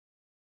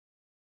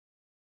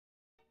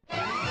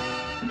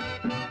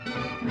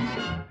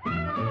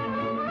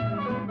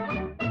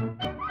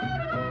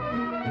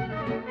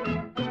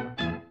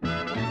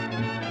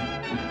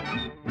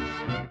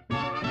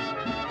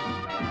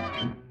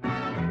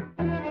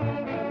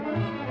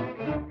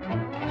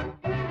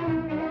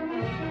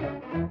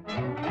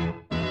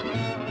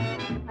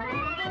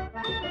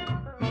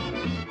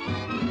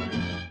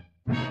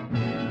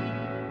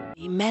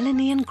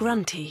Melanie and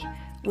Grunty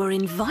were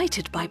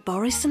invited by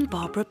Boris and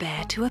Barbara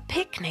Bear to a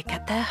picnic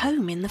at their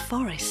home in the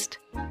forest.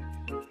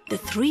 The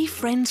three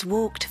friends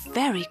walked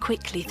very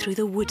quickly through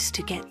the woods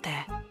to get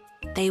there.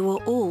 They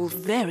were all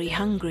very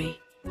hungry.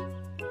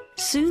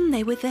 Soon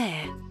they were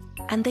there,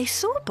 and they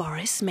saw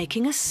Boris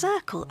making a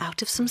circle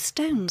out of some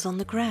stones on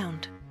the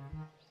ground.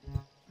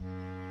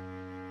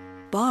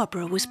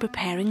 Barbara was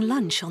preparing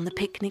lunch on the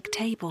picnic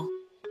table.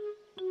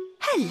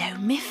 "Hello,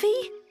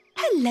 Miffy.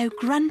 Hello,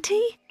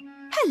 Grunty.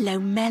 Hello,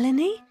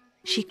 Melanie,"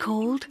 she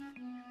called.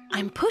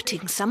 "I'm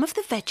putting some of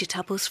the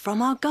vegetables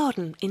from our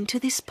garden into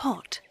this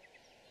pot.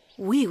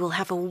 We will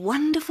have a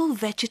wonderful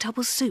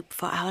vegetable soup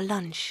for our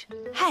lunch."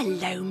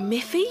 "Hello,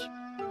 Miffy.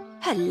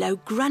 Hello,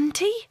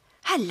 Grunty.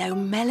 Hello,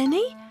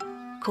 Melanie,"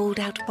 called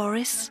out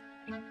Boris.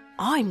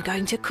 "I'm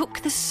going to cook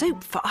the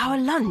soup for our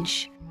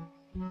lunch,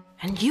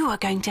 and you are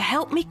going to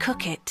help me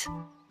cook it.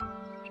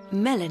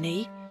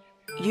 Melanie,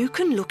 you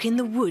can look in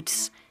the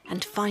woods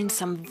and find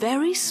some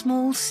very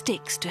small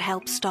sticks to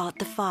help start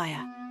the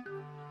fire.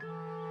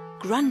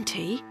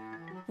 Grunty,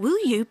 will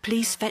you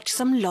please fetch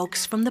some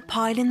logs from the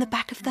pile in the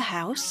back of the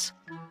house?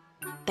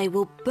 They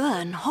will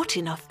burn hot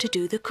enough to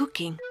do the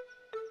cooking."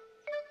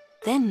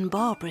 Then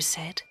Barbara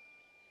said,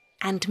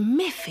 "And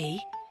Miffy,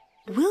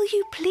 will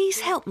you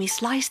please help me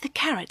slice the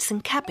carrots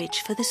and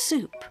cabbage for the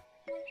soup?"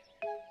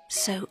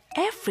 So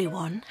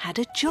everyone had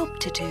a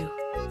job to do.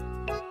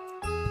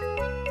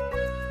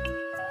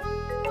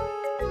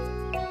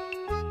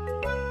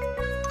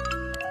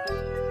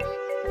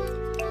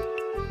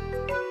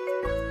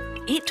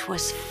 It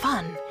was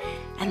fun,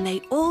 and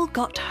they all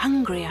got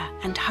hungrier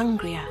and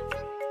hungrier.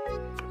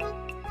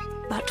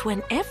 But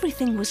when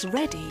everything was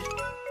ready,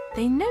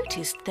 they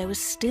noticed there was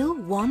still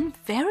one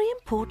very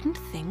important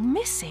thing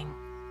missing.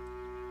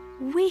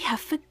 "We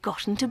have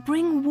forgotten to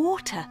bring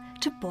water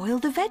to boil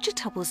the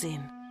vegetables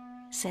in,"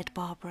 said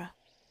Barbara.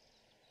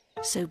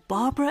 So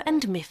Barbara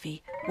and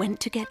Miffy went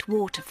to get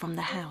water from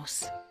the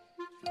house.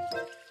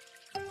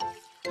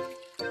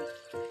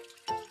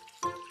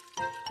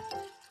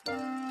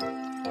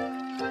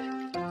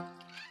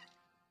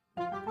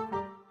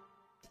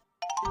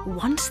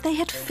 Once they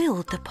had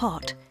filled the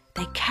pot,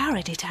 they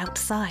carried it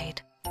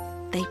outside.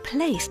 They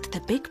placed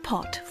the big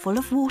pot full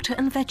of water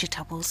and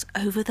vegetables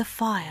over the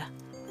fire.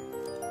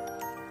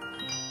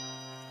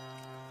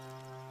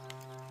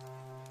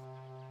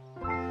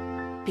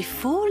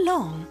 Before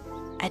long,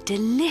 a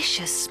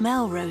delicious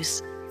smell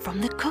rose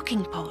from the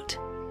cooking pot.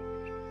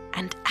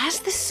 And as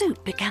the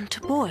soup began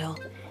to boil,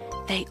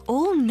 they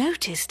all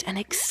noticed an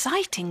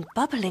exciting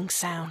bubbling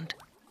sound.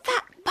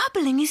 "That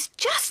bubbling is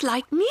just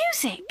like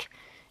music!"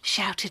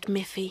 shouted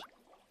Miffy.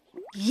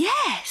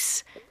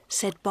 "Yes,"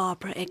 said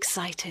Barbara,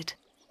 excited.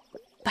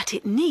 "But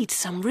it needs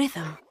some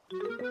rhythm."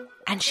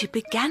 And she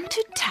began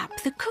to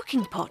tap the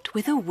cooking pot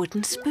with a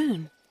wooden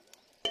spoon.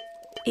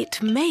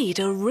 It made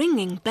a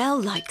ringing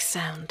bell-like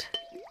sound.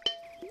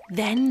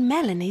 Then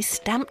Melanie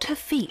stamped her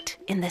feet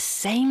in the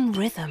same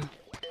rhythm.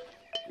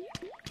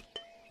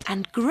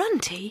 And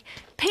Grunty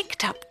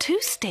picked up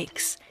 2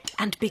 sticks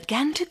and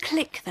began to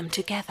click them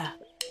together.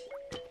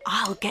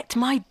 "I'll get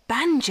my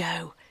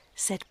banjo,"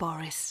 said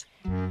Boris,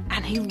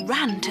 and he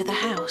ran to the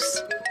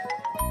house.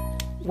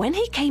 When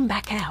he came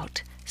back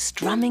out,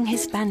 strumming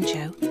his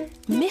banjo,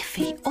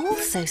 Miffy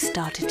also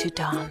started to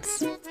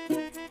dance,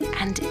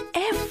 and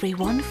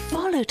everyone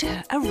followed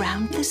her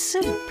around the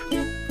soup.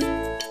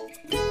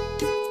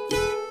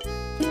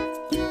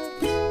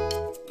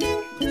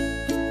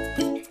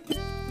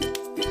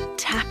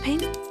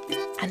 Tapping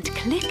and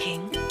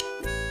clicking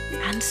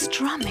and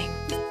strumming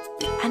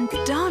and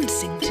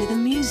dancing to the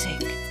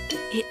music.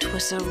 It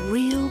was a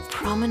real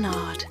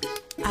promenade,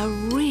 a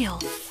real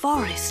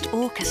forest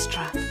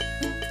orchestra.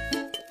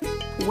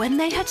 When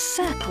they had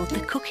circled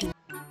the cooking,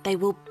 they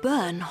will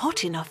burn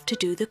hot enough to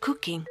do the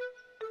cooking.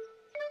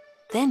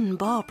 Then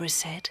Barbara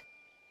said,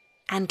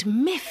 "And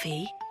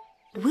Miffy,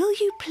 will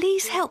you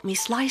please help me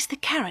slice the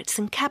carrots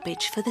and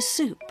cabbage for the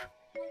soup?"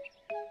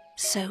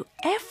 So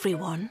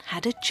everyone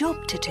had a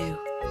job to do.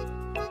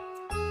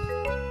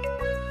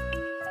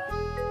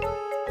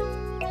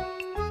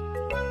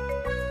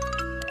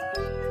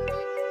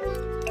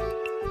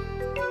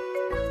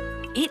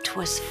 It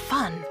was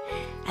fun,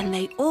 and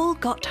they all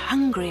got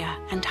hungrier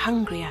and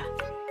hungrier.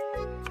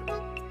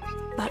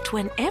 But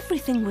when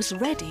everything was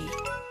ready,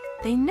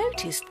 they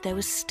noticed there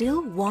was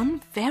still one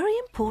very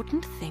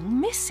important thing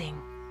missing.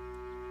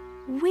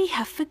 "We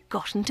have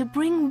forgotten to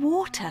bring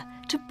water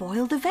to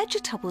boil the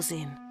vegetables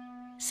in,"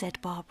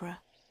 said Barbara.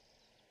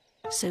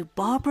 So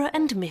Barbara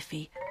and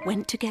Miffy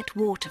went to get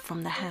water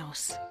from the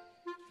house.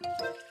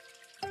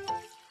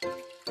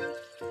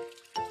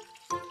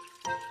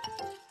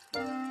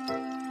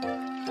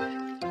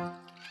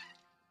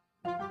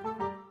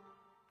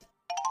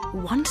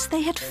 Once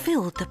they had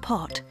filled the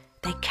pot,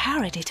 they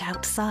carried it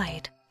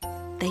outside.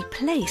 They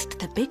placed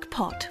the big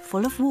pot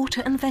full of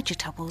water and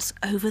vegetables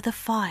over the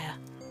fire.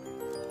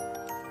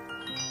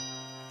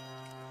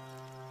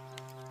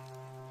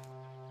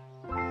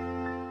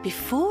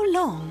 Before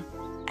long,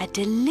 a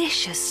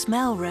delicious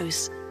smell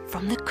rose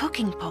from the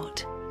cooking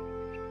pot.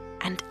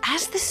 And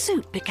as the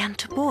soup began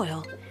to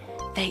boil,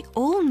 they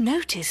all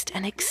noticed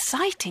an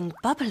exciting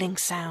bubbling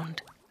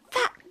sound.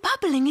 "That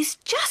bubbling is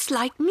just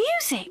like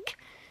music!"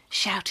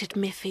 shouted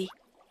Miffy.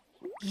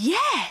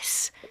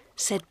 "Yes,"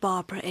 said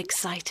Barbara,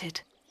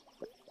 excited.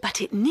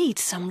 "But it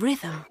needs some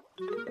rhythm."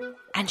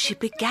 And she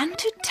began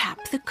to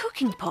tap the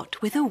cooking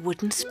pot with a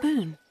wooden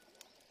spoon.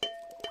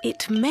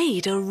 It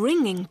made a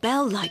ringing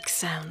bell-like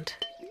sound.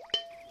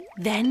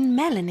 Then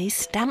Melanie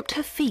stamped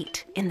her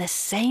feet in the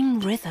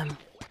same rhythm.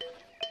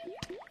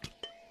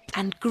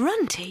 And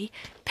Grunty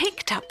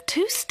picked up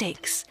 2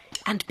 sticks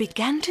and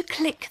began to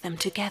click them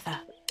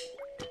together.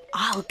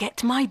 "I'll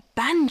get my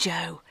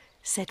banjo,"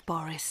 said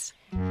Boris,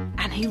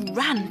 and he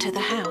ran to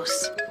the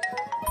house.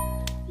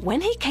 When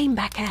he came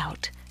back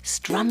out,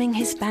 strumming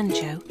his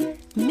banjo,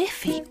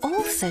 Miffy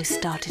also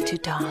started to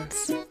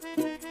dance.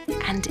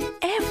 And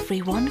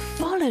everyone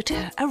followed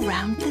her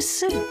around the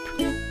soup.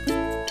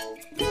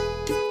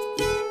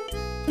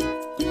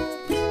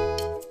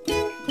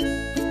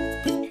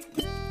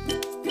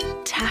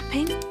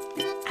 Tapping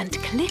and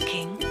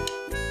clicking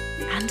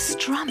and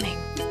strumming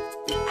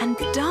and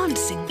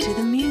dancing to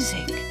the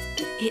music.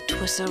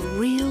 It was a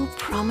real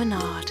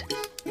promenade,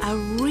 a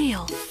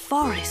real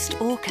forest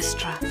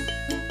orchestra.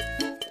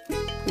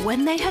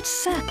 When they had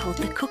circled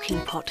the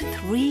cooking pot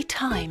 3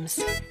 times,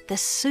 the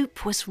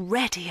soup was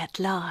ready at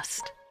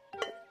last.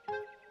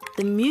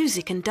 The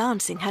music and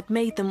dancing had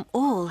made them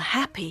all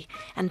happy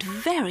and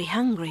very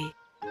hungry.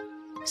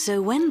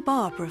 So when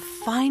Barbara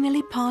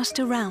finally passed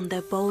around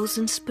their bowls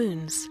and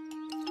spoons,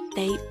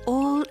 they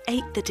all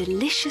ate the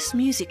delicious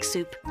music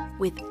soup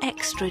with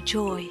extra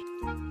joy.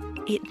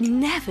 It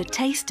never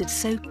tasted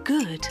so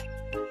good.